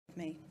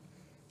me.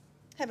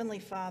 Heavenly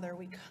Father,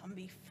 we come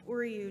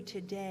before you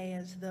today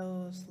as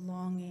those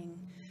longing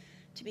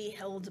to be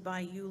held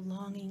by you,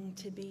 longing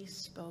to be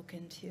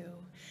spoken to.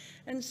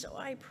 And so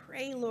I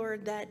pray,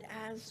 Lord, that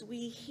as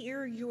we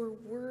hear your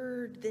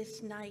word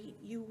this night,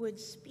 you would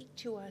speak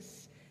to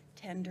us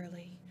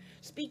tenderly,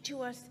 speak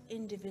to us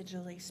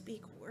individually,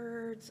 speak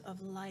words of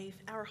life.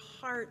 Our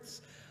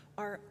hearts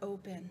are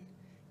open.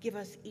 Give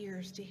us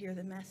ears to hear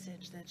the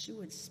message that you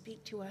would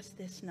speak to us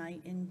this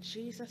night. In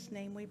Jesus'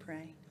 name we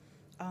pray.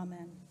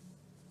 Amen.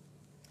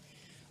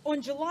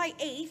 On July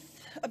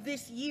 8th of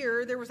this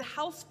year, there was a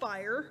house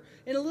fire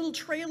in a little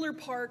trailer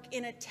park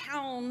in a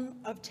town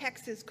of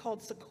Texas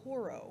called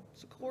Socorro,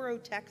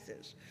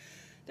 Texas.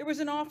 There was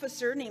an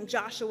officer named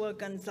Joshua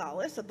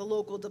Gonzalez of the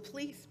local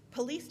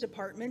police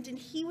department, and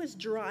he was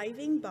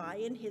driving by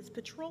in his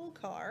patrol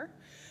car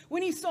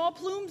when he saw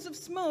plumes of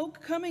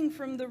smoke coming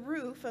from the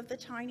roof of the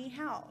tiny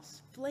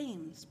house,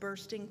 flames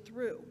bursting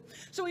through.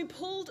 So he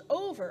pulled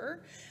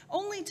over,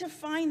 only to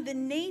find the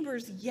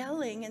neighbors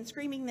yelling and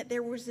screaming that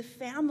there was a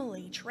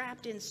family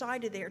trapped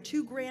inside of there,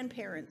 2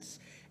 grandparents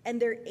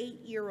and their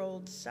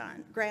 8-year-old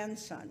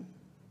grandson.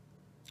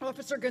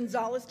 Officer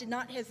Gonzalez did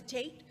not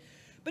hesitate,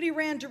 but he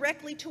ran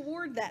directly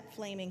toward that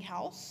flaming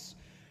house,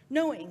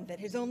 knowing that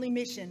his only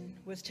mission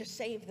was to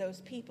save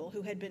those people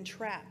who had been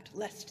trapped,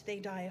 lest they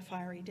die a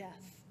fiery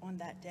death on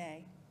that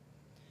day.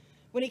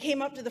 When he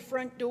came up to the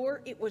front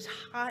door, it was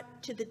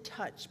hot to the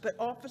touch, but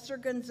Officer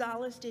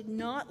Gonzalez did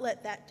not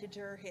let that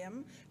deter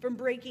him from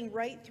breaking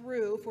right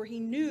through, for he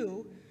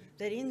knew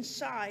that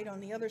inside, on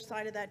the other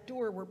side of that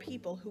door, were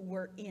people who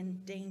were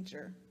in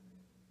danger.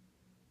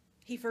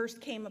 He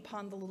first came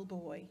upon the little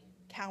boy,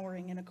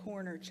 cowering in a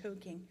corner,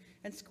 choking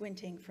and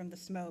squinting from the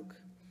smoke.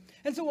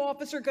 And so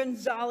Officer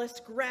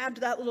Gonzalez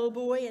grabbed that little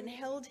boy and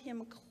held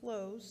him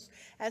close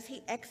as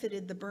he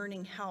exited the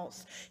burning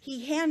house.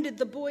 He handed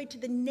the boy to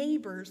the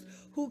neighbors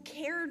who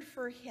cared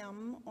for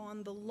him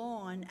on the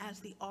lawn as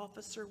the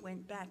officer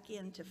went back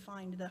in to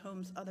find the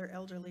home's other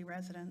elderly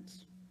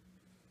residents.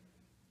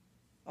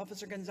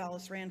 Officer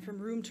Gonzalez ran from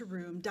room to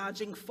room,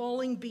 dodging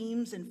falling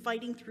beams and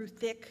fighting through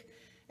thick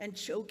and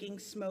choking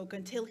smoke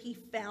until he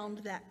found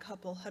that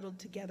couple huddled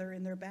together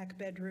in their back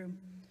bedroom.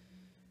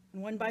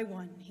 And one by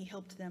one, he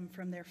helped them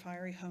from their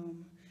fiery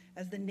home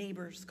as the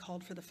neighbors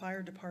called for the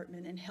fire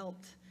department and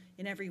helped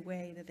in every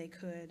way that they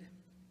could.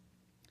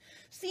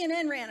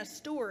 CNN ran a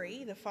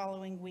story the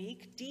following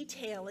week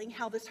detailing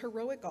how this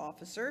heroic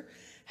officer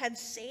had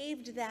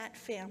saved that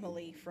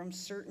family from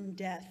certain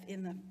death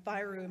in the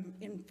fire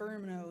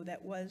inferno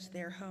that was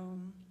their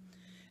home,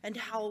 and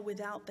how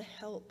without the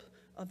help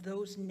of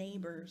those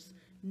neighbors,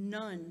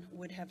 none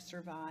would have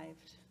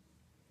survived.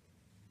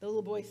 The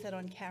little boy said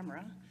on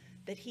camera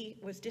that he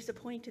was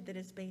disappointed that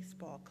his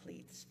baseball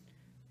cleats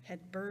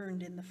had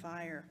burned in the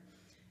fire.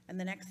 And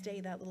the next day,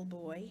 that little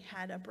boy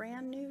had a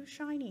brand new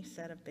shiny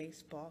set of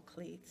baseball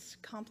cleats,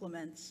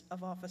 compliments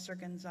of Officer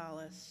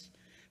Gonzalez.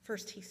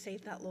 First, he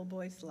saved that little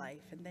boy's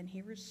life, and then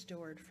he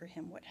restored for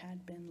him what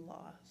had been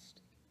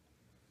lost.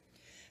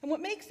 And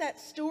what makes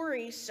that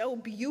story so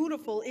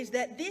beautiful is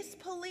that this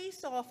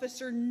police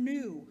officer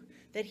knew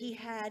that he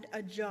had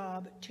a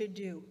job to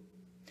do.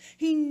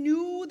 He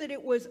knew that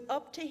it was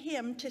up to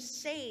him to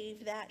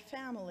save that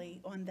family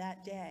on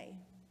that day.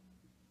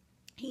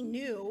 He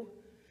knew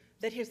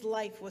that his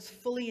life was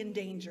fully in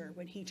danger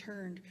when he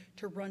turned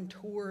to run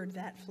toward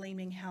that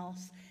flaming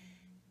house,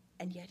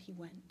 and yet he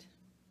went.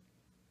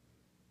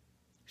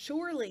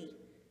 Surely,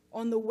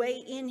 on the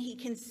way in, he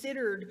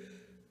considered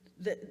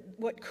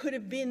what could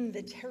have been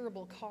the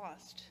terrible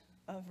cost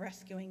of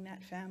rescuing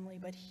that family,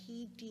 but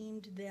he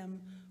deemed them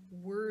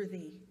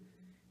worthy,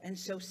 and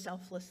so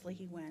selflessly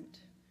he went.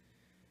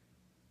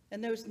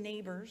 And those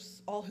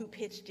neighbors, all who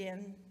pitched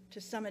in to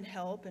summon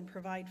help and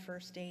provide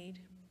first aid,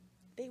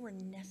 they were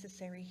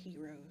necessary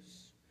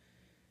heroes.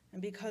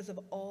 And because of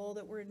all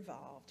that were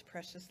involved,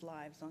 precious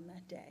lives on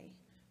that day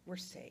were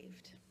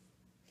saved.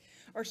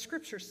 Our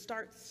scripture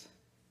starts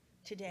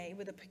today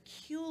with a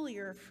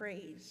peculiar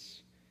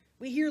phrase.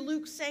 We hear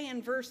Luke say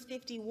in verse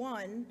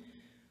 51,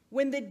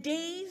 when the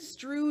days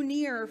drew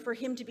near for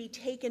him to be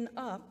taken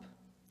up,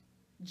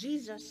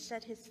 Jesus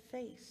set his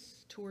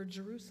face toward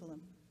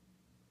Jerusalem.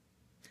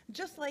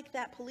 Just like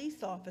that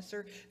police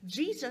officer,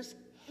 Jesus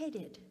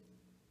headed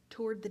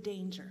toward the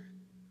danger.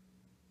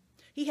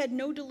 He had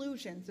no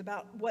delusions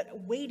about what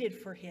waited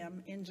for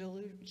him in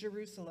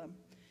Jerusalem.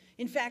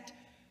 In fact,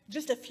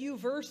 just a few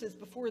verses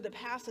before the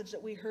passage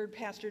that we heard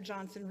Pastor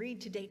Johnson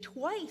read today,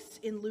 twice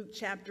in Luke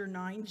chapter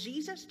 9,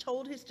 Jesus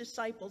told his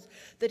disciples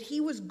that he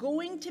was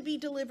going to be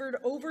delivered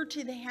over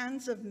to the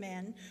hands of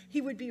men.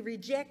 He would be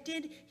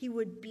rejected, he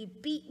would be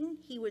beaten,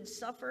 he would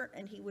suffer,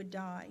 and he would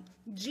die.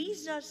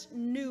 Jesus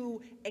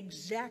knew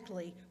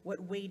exactly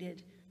what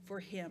waited for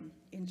him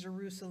in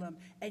Jerusalem,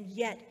 and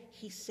yet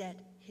he set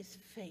his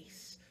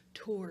face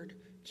toward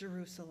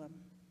Jerusalem.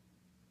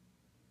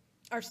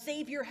 Our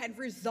Savior had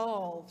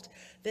resolved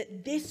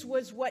that this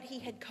was what he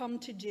had come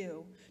to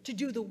do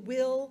the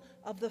will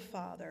of the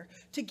Father,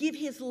 to give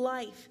his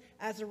life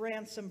as a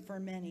ransom for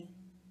many.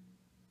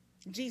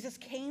 Jesus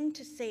came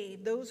to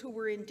save those who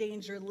were in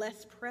danger,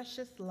 lest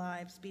precious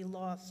lives be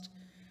lost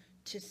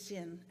to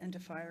sin and to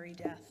fiery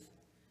death.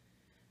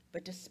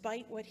 But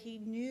despite what he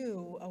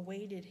knew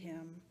awaited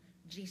him,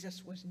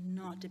 Jesus was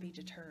not to be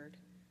deterred.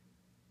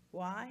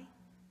 Why?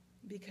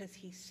 Because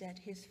he set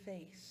his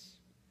face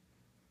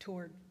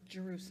toward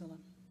Jerusalem.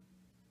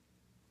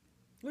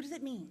 What does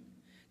it mean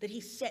that he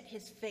set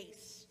his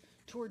face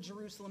toward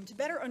Jerusalem? To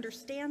better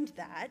understand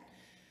that,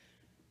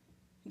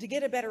 to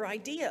get a better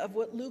idea of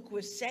what Luke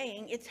was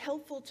saying, it's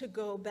helpful to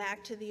go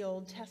back to the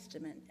Old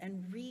Testament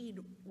and read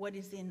what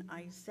is in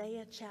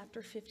Isaiah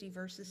chapter 50,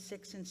 verses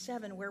 6 and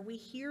 7, where we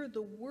hear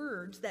the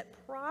words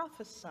that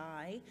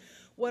prophesy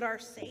what our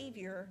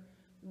Savior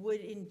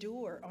would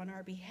endure on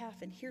our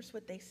behalf. And here's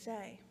what they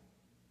say.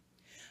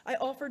 I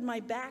offered my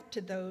back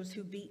to those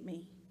who beat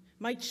me,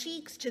 my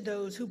cheeks to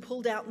those who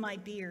pulled out my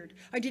beard.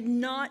 I did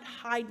not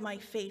hide my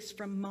face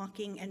from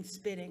mocking and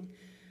spitting.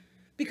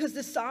 Because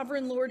the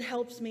sovereign Lord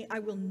helps me, I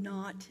will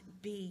not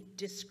be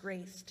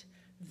disgraced.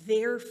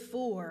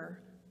 Therefore,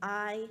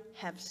 I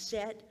have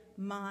set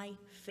my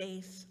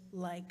face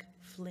like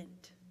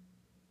flint,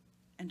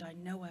 and I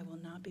know I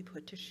will not be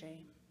put to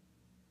shame.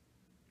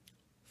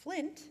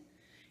 Flint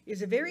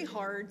is a very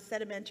hard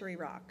sedimentary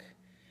rock.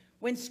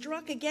 When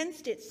struck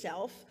against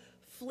itself,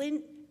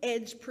 flint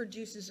edge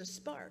produces a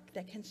spark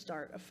that can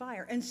start a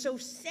fire. And so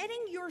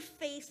setting your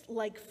face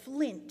like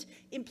flint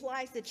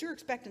implies that you're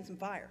expecting some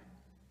fire.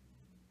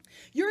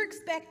 You're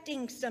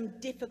expecting some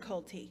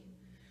difficulty.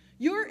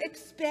 You're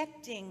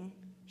expecting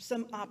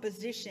some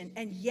opposition,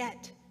 and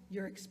yet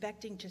you're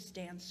expecting to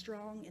stand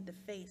strong in the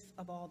face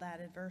of all that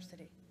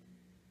adversity.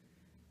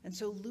 And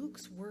so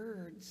Luke's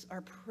words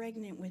are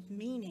pregnant with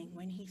meaning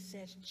when he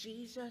says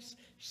Jesus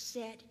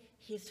set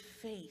his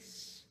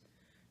face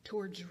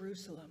toward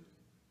Jerusalem.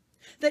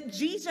 That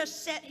Jesus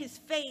set his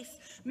face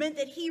meant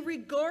that he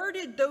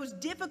regarded those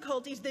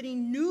difficulties that he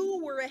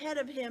knew were ahead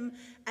of him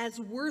as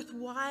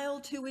worthwhile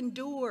to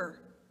endure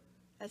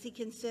as he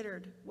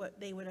considered what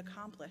they would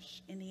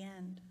accomplish in the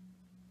end.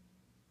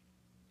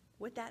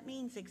 What that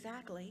means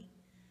exactly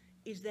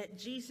is that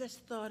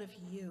Jesus thought of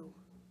you.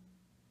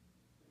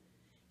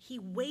 He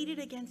waited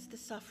against the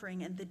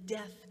suffering and the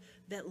death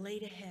that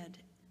laid ahead.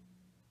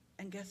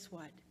 And guess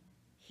what?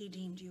 He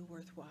deemed you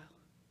worthwhile.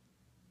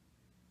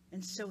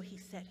 And so he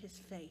set his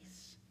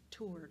face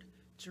toward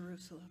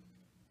Jerusalem.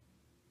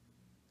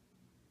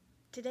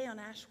 Today on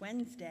Ash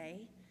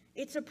Wednesday,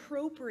 it's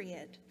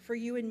appropriate for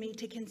you and me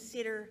to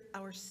consider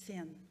our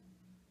sin,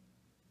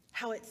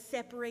 how it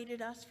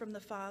separated us from the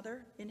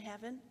Father in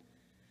heaven,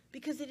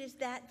 because it is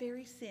that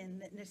very sin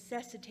that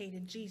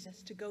necessitated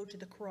Jesus to go to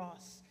the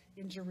cross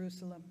in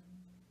Jerusalem.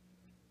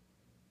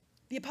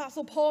 The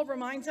Apostle Paul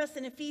reminds us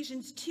in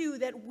Ephesians 2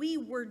 that we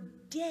were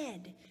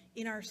dead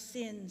in our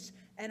sins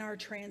and our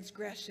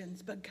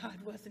transgressions, but God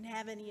wasn't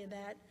having any of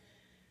that.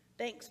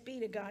 Thanks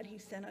be to God, he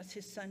sent us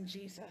his son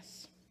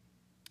Jesus.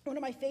 One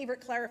of my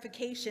favorite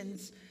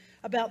clarifications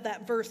about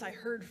that verse I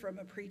heard from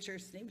a preacher,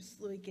 his name is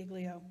Louis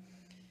Giglio,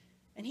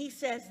 and he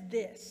says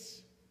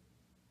this: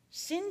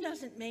 sin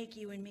doesn't make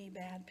you and me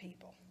bad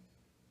people.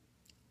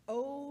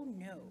 Oh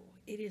no,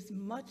 it is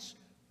much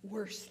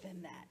worse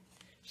than that.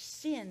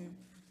 Sin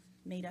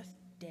made us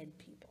dead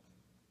people.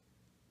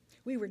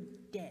 We were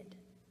dead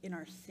in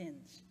our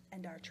sins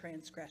and our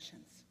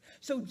transgressions.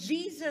 So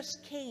Jesus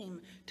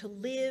came to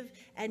live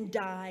and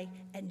die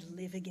and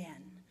live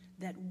again,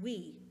 that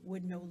we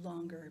would no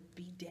longer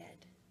be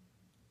dead,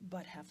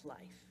 but have life.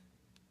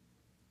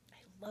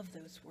 I love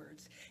those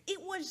words.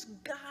 It was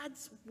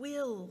God's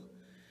will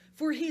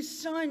for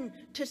his son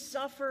to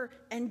suffer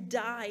and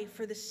die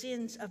for the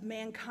sins of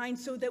mankind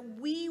so that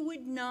we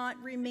would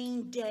not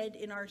remain dead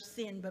in our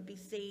sin, but be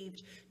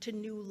saved to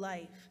new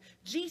life.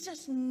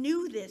 Jesus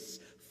knew this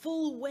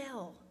full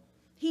well.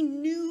 He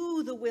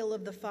knew the will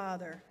of the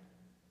Father,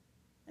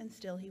 and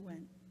still he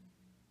went.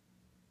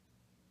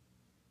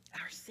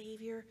 Our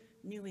Savior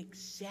knew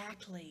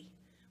exactly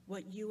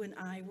what you and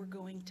I were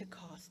going to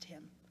cost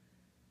him,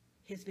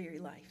 his very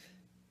life.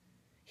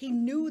 He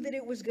knew that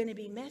it was going to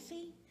be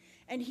messy,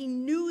 and he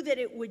knew that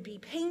it would be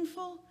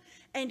painful,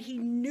 and he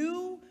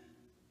knew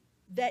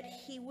that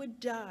he would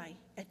die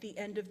at the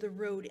end of the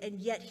road, and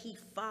yet he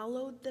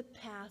followed the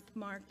path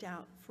marked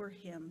out for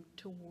him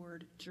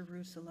toward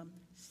Jerusalem,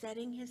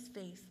 setting his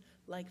face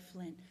like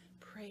flint.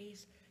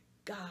 Praise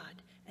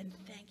God, and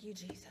thank you,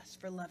 Jesus,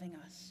 for loving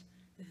us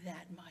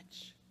that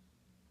much.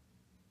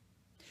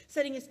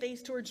 Setting his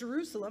face toward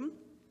Jerusalem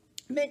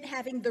meant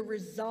having the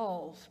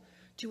resolve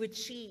to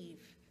achieve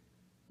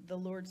the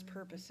Lord's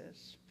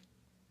purposes.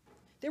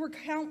 There were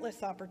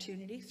countless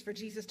opportunities for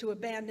Jesus to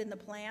abandon the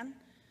plan.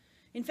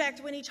 In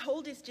fact, when he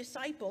told his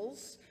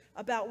disciples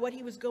about what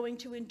he was going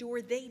to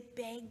endure, they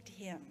begged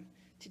him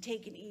to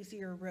take an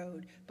easier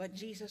road. But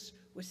Jesus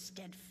was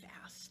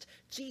steadfast.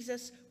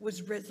 Jesus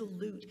was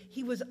resolute.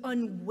 He was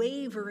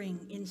unwavering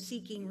in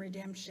seeking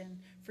redemption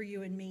for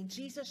you and me.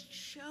 Jesus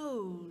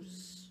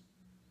chose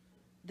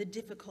the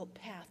difficult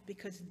path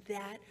because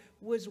that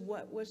was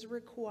what was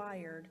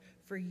required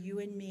for you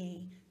and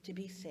me to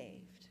be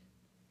saved.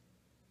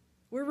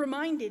 We're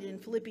reminded in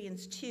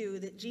Philippians 2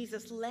 that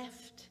Jesus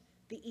left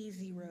the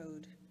easy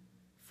road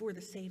for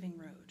the saving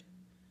road.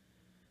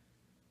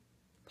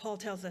 Paul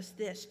tells us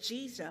this: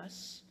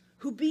 Jesus,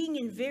 who being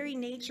in very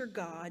nature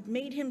God,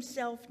 made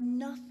himself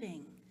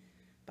nothing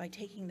by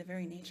taking the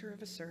very nature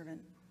of a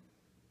servant.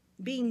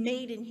 Being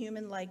made in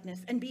human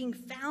likeness and being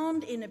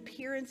found in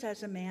appearance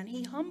as a man,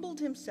 he humbled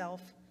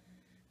himself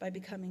by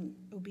becoming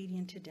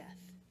obedient to death,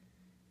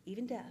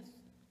 even death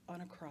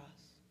on a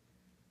cross.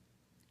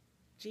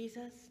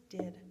 Jesus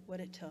did what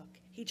it took.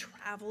 He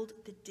traveled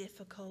the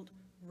difficult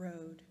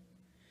road.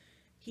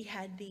 He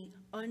had the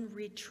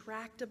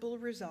unretractable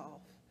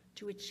resolve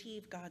to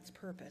achieve God's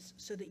purpose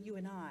so that you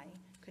and I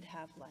could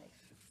have life.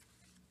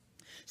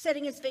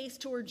 Setting his face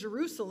toward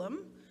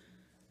Jerusalem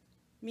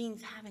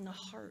means having a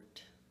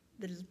heart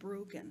that is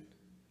broken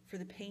for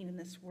the pain in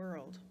this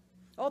world.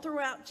 All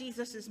throughout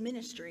Jesus'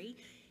 ministry,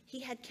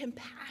 he had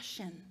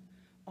compassion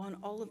on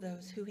all of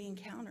those who he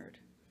encountered.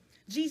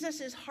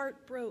 Jesus'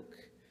 heart broke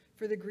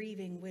for the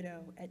grieving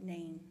widow at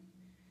Nain.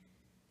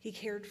 He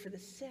cared for the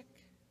sick.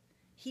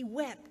 He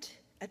wept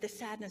at the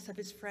sadness of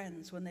his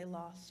friends when they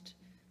lost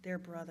their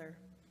brother.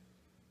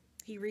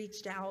 He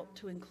reached out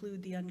to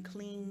include the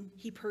unclean.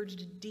 He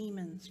purged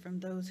demons from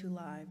those whose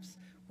lives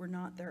were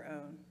not their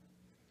own.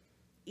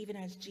 Even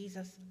as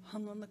Jesus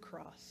hung on the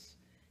cross,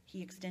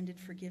 he extended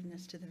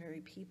forgiveness to the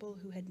very people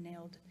who had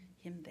nailed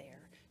him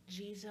there.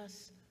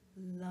 Jesus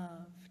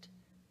loved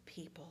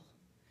people,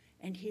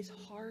 and his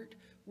heart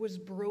was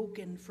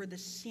broken for the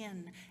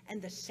sin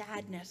and the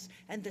sadness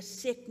and the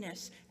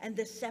sickness and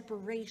the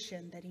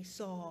separation that he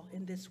saw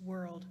in this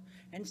world.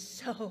 And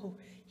so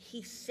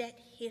he set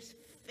his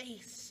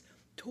face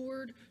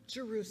toward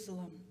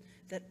Jerusalem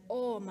that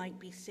all might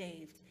be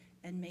saved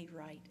and made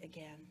right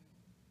again.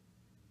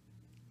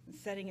 And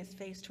setting his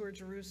face toward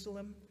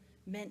Jerusalem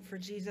meant for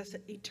Jesus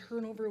an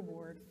eternal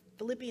reward.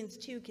 Philippians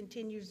 2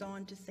 continues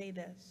on to say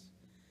this: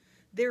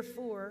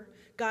 Therefore,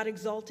 God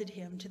exalted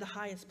him to the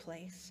highest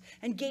place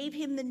and gave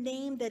him the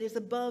name that is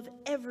above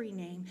every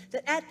name,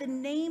 that at the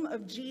name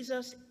of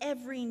Jesus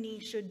every knee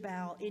should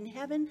bow in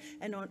heaven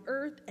and on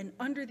earth and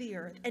under the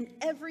earth, and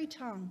every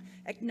tongue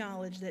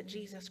acknowledge that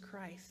Jesus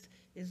Christ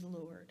is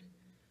Lord,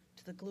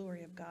 to the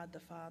glory of God the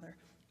Father.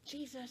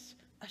 Jesus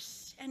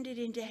ascended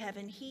into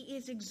heaven. He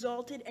is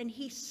exalted, and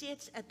he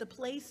sits at the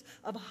place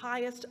of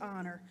highest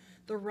honor,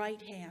 the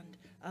right hand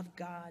of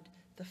God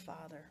the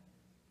Father.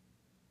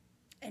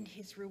 And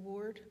his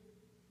reward,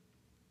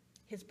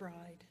 his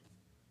bride,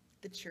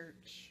 the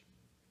church.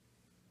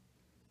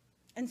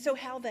 And so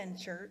how then,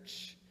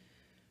 church,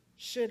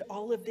 should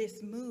all of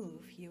this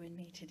move you and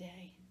me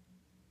today?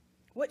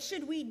 What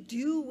should we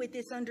do with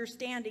this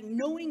understanding,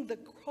 knowing the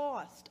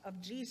cost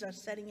of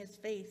Jesus setting his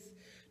face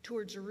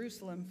toward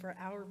Jerusalem for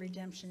our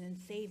redemption and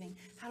saving?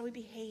 How do we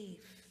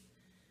behave,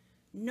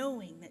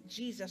 knowing that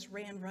Jesus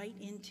ran right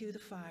into the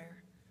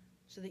fire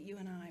so that you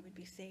and I would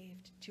be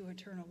saved to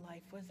eternal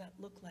life? What does that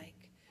look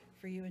like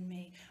for you and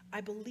me? I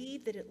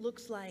believe that it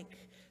looks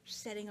like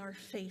setting our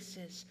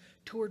faces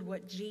toward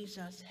what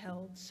Jesus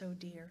held so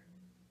dear.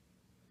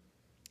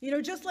 You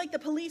know, just like the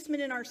policeman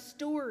in our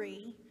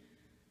story,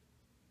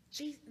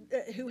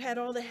 who had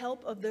all the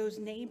help of those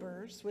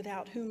neighbors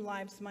without whom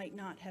lives might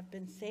not have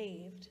been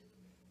saved,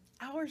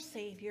 our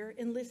Savior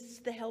enlists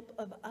the help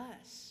of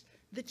us,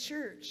 the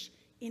church,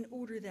 in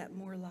order that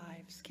more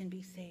lives can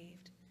be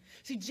saved.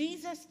 See,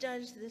 Jesus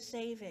does the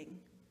saving,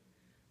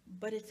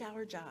 but it's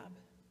our job,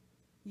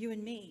 you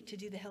and me, to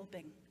do the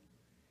helping.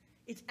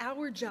 It's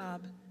our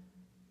job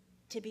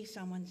to be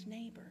someone's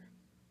neighbor.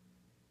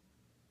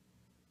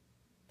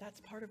 That's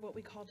part of what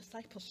we call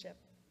discipleship.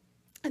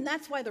 And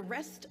that's why the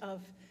rest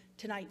of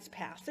tonight's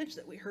passage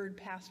that we heard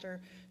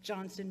Pastor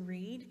Johnson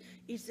read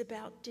is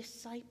about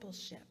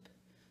discipleship.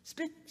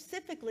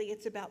 Specifically,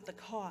 it's about the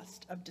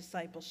cost of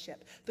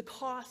discipleship, the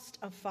cost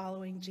of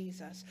following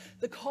Jesus,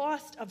 the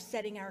cost of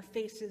setting our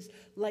faces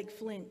like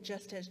flint,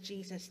 just as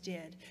Jesus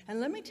did. And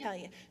let me tell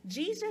you,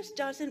 Jesus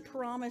doesn't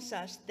promise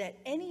us that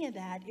any of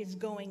that is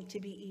going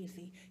to be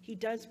easy. He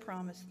does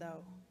promise,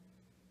 though,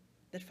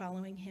 that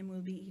following him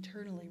will be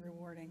eternally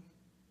rewarding.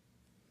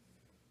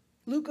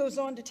 Luke goes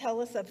on to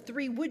tell us of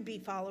 3 would-be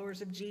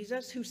followers of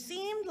Jesus who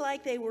seemed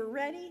like they were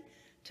ready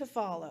to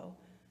follow,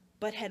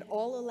 but had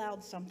all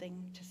allowed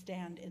something to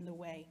stand in the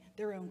way: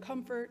 their own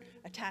comfort,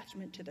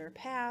 attachment to their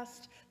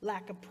past,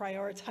 lack of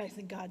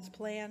prioritizing God's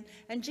plan.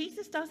 And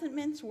Jesus doesn't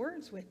mince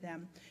words with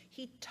them.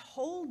 He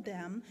told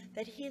them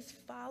that his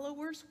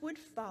followers would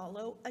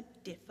follow a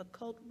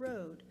difficult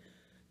road.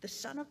 The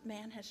Son of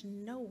Man has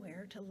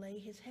nowhere to lay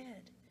his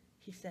head,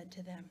 he said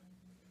to them.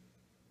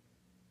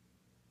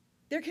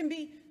 There can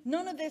be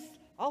none of this,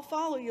 I'll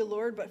follow you,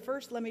 Lord, but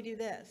first let me do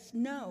this.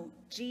 No,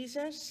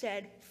 Jesus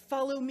said,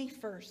 follow me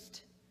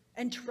first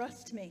and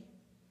trust me.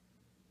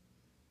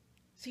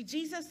 See,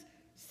 Jesus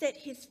set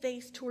his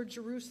face toward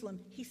Jerusalem.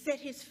 He set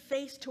his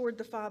face toward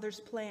the Father's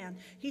plan.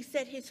 He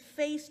set his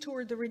face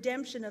toward the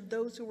redemption of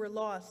those who were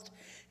lost.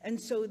 And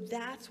so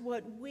that's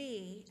what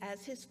we,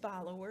 as his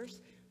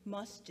followers,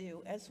 must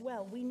do as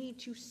well. We need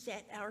to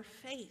set our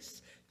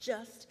face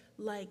just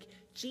like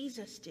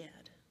Jesus did.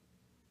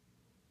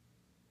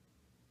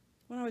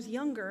 When I was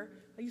younger,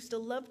 I used to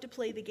love to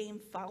play the game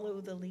Follow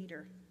the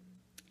Leader.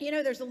 You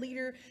know, there's a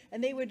leader,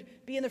 and they would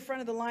be in the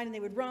front of the line, and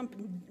they would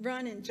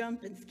run and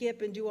jump and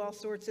skip and do all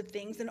sorts of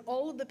things. And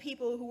all of the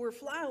people who were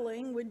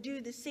following would do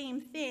the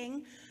same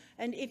thing.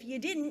 And if you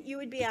didn't, you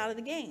would be out of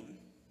the game,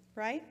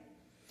 right?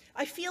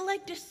 I feel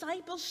like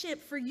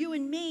discipleship for you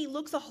and me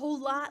looks a whole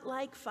lot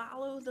like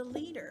Follow the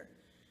Leader.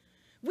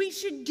 We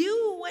should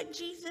do what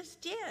Jesus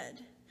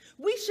did.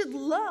 We should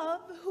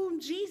love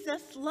whom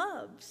Jesus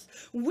loves.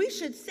 We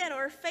should set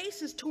our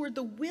faces toward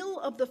the will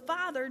of the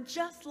Father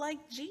just like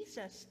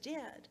Jesus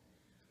did.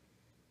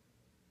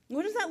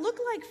 What does that look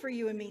like for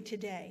you and me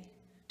today?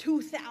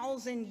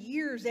 2,000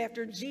 years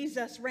after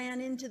Jesus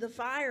ran into the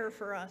fire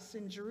for us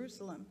in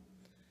Jerusalem.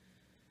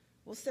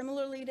 Well,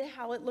 similarly to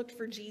how it looked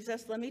for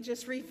Jesus, let me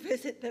just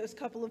revisit those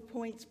couple of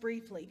points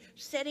briefly.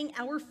 Setting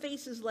our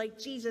faces like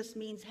Jesus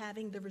means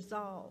having the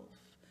resolve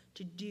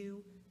to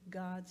do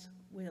God's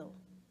will.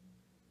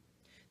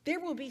 There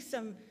will be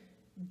some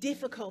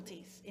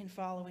difficulties in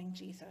following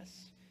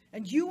Jesus,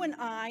 and you and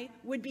I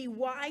would be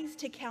wise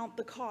to count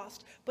the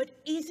cost. But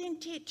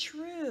isn't it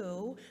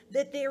true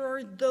that there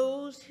are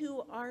those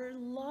who are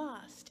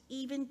lost,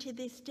 even to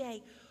this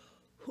day,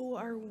 who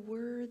are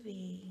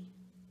worthy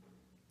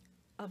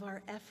of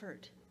our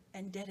effort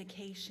and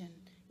dedication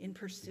in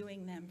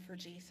pursuing them for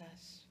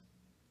Jesus?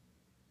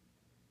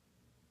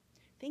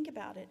 Think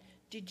about it.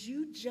 Did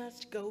you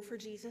just go for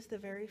Jesus the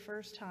very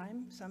first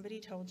time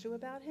somebody told you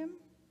about him?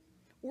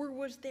 Or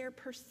was there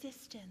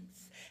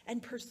persistence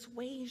and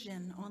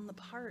persuasion on the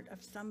part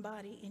of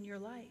somebody in your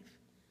life?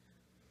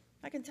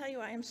 I can tell you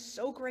I am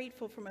so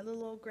grateful for my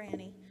little old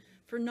granny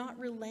for not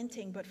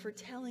relenting, but for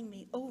telling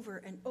me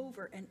over and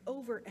over and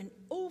over and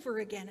over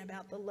again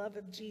about the love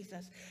of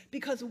Jesus.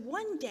 Because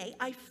one day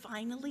I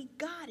finally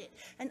got it,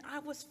 and I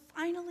was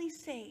finally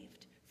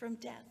saved from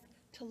death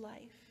to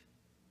life.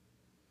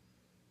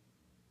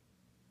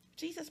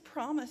 Jesus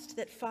promised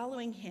that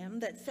following him,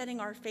 that setting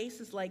our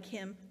faces like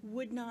him,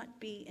 would not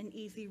be an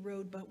easy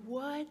road. But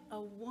what a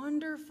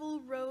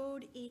wonderful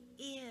road it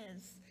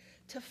is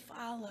to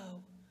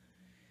follow.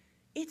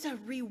 It's a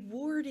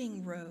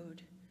rewarding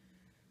road.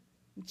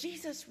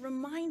 Jesus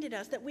reminded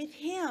us that with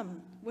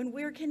him, when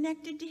we're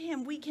connected to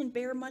him, we can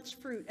bear much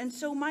fruit. And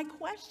so my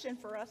question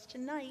for us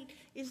tonight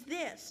is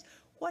this: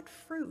 what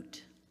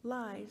fruit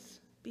lies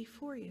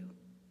before you?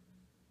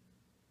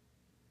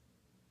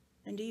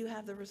 And do you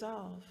have the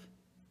resolve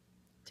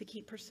to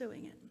keep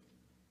pursuing it?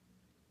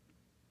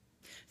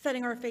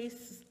 Setting our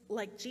face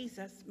like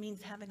Jesus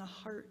means having a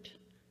heart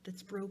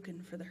that's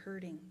broken for the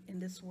hurting in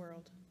this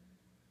world.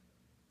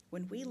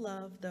 When we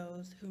love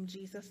those whom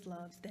Jesus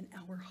loves, then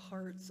our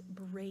hearts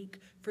break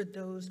for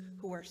those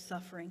who are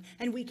suffering,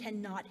 and we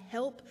cannot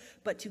help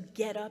but to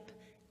get up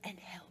and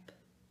help.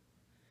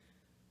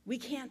 We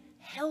can't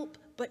help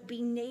but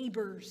be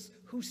neighbors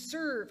who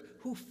serve,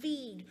 who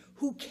feed,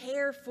 who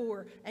care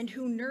for, and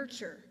who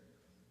nurture,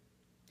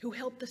 who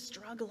help the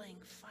struggling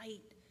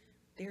fight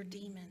their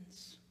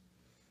demons.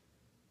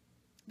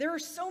 There are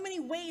so many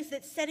ways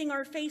that setting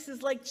our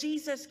faces like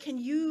Jesus can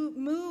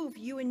move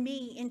you and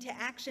me into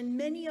action.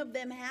 Many of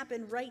them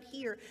happen right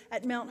here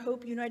at Mount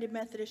Hope United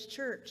Methodist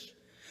Church,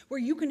 where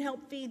you can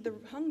help feed the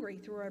hungry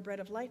through our Bread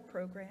of Life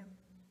program,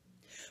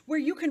 where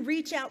you can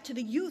reach out to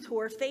the youth who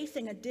are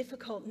facing a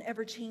difficult and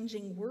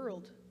ever-changing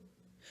world,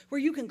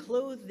 where you can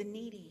clothe the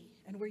needy,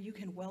 and where you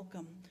can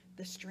welcome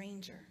the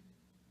stranger.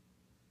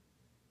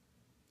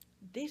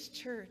 This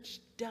church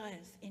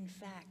does, in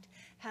fact,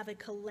 have a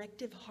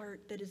collective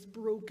heart that is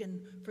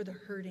broken for the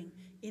hurting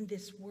in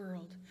this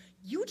world.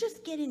 You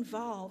just get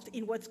involved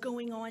in what's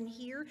going on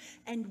here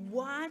and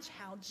watch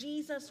how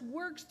Jesus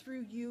works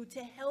through you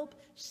to help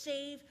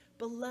save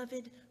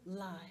beloved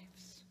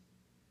lives.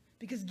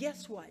 Because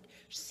guess what?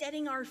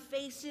 Setting our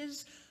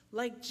faces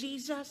like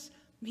Jesus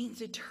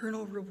means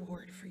eternal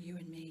reward for you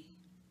and me.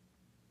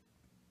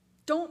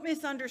 Don't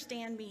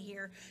misunderstand me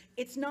here.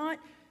 It's not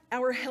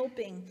our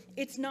helping,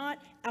 it's not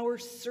our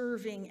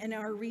serving and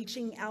our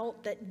reaching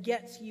out that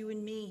gets you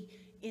and me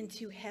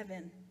into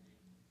heaven.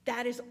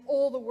 That is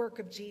all the work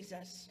of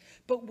Jesus.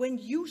 But when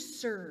you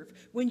serve,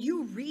 when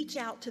you reach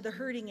out to the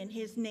hurting in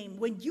his name,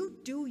 when you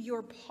do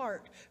your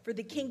part for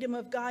the kingdom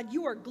of God,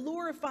 you are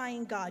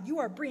glorifying God. You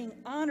are bringing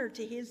honor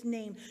to his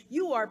name.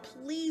 You are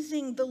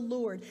pleasing the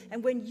Lord.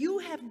 And when you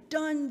have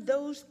done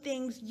those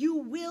things, you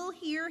will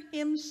hear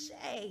him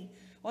say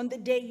on the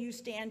day you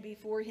stand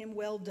before him,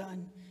 "Well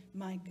done,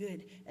 my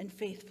good and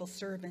faithful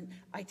servant."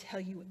 I tell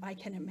you, I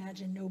can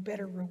imagine no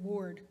better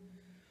reward.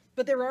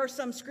 But there are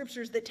some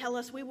scriptures that tell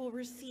us we will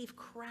receive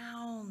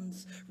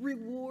crowns,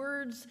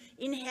 rewards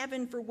in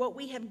heaven for what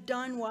we have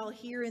done while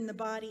here in the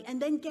body.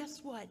 And then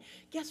guess what?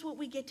 Guess what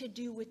we get to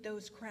do with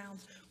those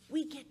crowns?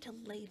 We get to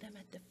lay them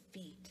at the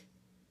feet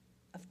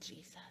of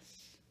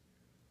Jesus.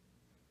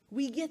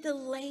 We get to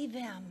lay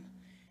them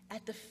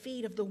at the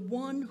feet of the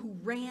one who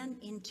ran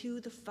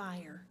into the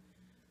fire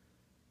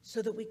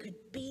so that we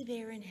could be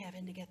there in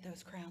heaven to get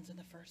those crowns in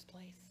the first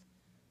place.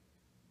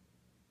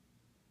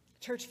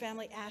 Church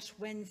family, Ash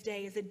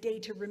Wednesday is a day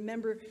to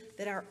remember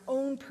that our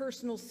own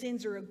personal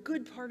sins are a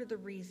good part of the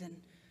reason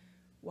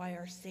why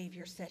our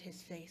Savior set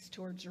his face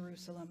toward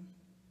Jerusalem.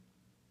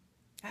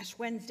 Ash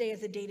Wednesday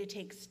is a day to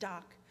take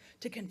stock,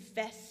 to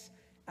confess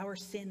our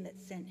sin that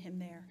sent him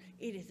there.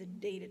 It is a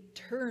day to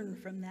turn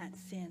from that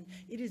sin.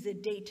 It is a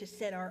day to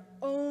set our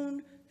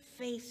own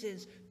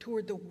faces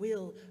toward the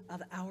will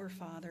of our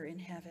Father in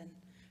heaven.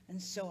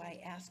 And so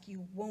I ask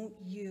you, won't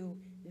you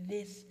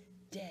this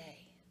day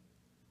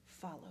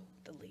follow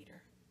the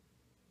leader?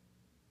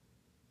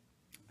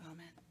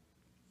 Amen.